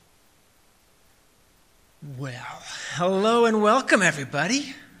Well, hello and welcome,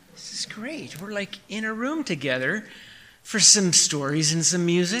 everybody. This is great. We're like in a room together for some stories and some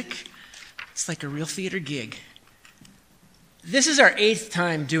music. It's like a real theater gig. This is our 8th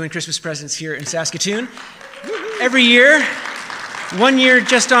time doing Christmas presents here in Saskatoon. Every year, 1 year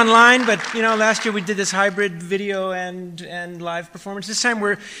just online, but last year we did this hybrid video and live performance. This time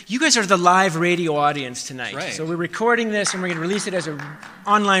you guys are the live radio audience tonight. Right. So we're recording this and we're going to release it as an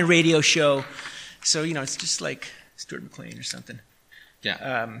online radio show. So, it's just like Stuart McLean or something.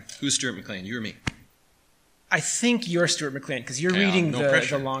 Yeah. Who's Stuart McLean? You or me? I think you're Stuart McLean because you're reading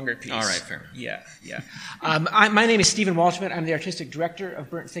the longer piece. All right, fair. Yeah. My name is Stephen Walshman. I'm the artistic director of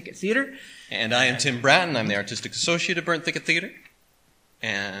Burnt Thicket Theatre. And I am Tim Bratton. I'm the artistic associate of Burnt Thicket Theatre.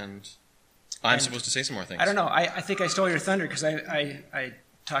 And I'm supposed to say some more things. I don't know. I think I stole your thunder because I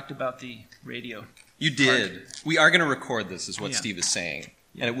talked about the radio. You did. We are going to record this, is what Yeah. Steve is saying.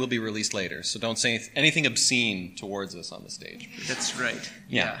 And it will be released later. So don't say anything obscene towards us on the stage. That's right.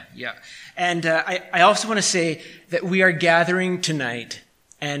 Yeah. And I also want to say that we are gathering tonight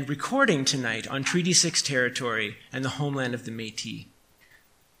and recording tonight on Treaty 6 territory and the homeland of the Métis.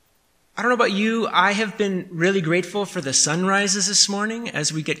 I don't know about you, I have been really grateful for the sunrises this morning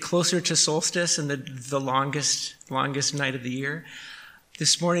as we get closer to solstice and the longest night of the year.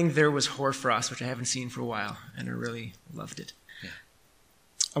 This morning there was hoarfrost, which I haven't seen for a while, and I really loved it.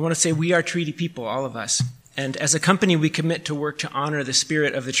 I want to say we are treaty people, all of us. And as a company, we commit to work to honor the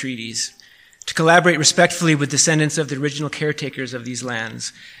spirit of the treaties, to collaborate respectfully with descendants of the original caretakers of these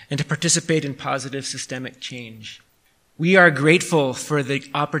lands, and to participate in positive systemic change. We are grateful for the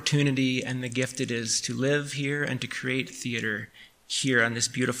opportunity and the gift it is to live here and to create theater here on this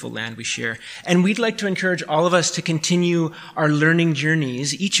beautiful land we share. And we'd like to encourage all of us to continue our learning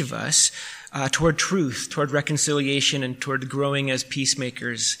journeys, each of us, toward truth, toward reconciliation, and toward growing as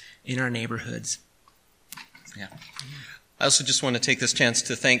peacemakers in our neighborhoods. Yeah. I also just want to take this chance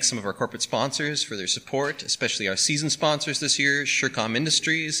to thank some of our corporate sponsors for their support, especially our season sponsors this year, Surecom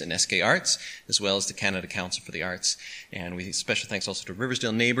Industries and SK Arts, as well as the Canada Council for the Arts. And special thanks also to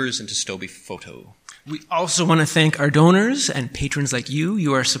Riversdale Neighbors and to Stobie Photo. We also want to thank our donors and patrons like you.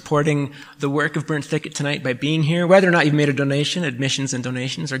 You are supporting the work of Burnt Thicket tonight by being here. Whether or not you've made a donation, admissions and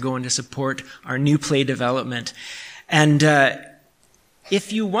donations are going to support our new play development. And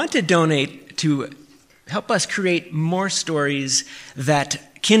if you want to donate to help us create more stories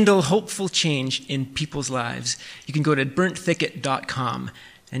that kindle hopeful change in people's lives, you can go to burntthicket.com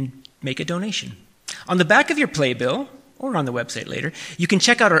and make a donation. On the back of your playbill, or on the website later, you can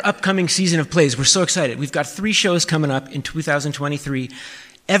check out our upcoming season of plays. We're so excited. We've got 3 shows coming up in 2023.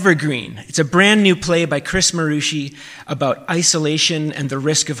 Evergreen. It's a brand new play by Chris Marucci about isolation and the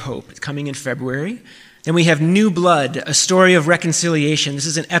risk of hope. It's coming in February. Then we have New Blood, a story of reconciliation. This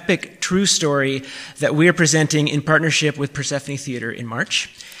is an epic, true story that we're presenting in partnership with Persephone Theatre in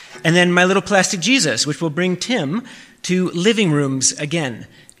March. And then My Little Plastic Jesus, which will bring Tim to living rooms again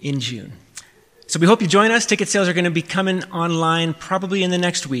in June. So we hope you join us. Ticket sales are going to be coming online probably in the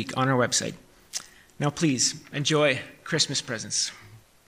next week on our website. Now please, enjoy Christmas presents.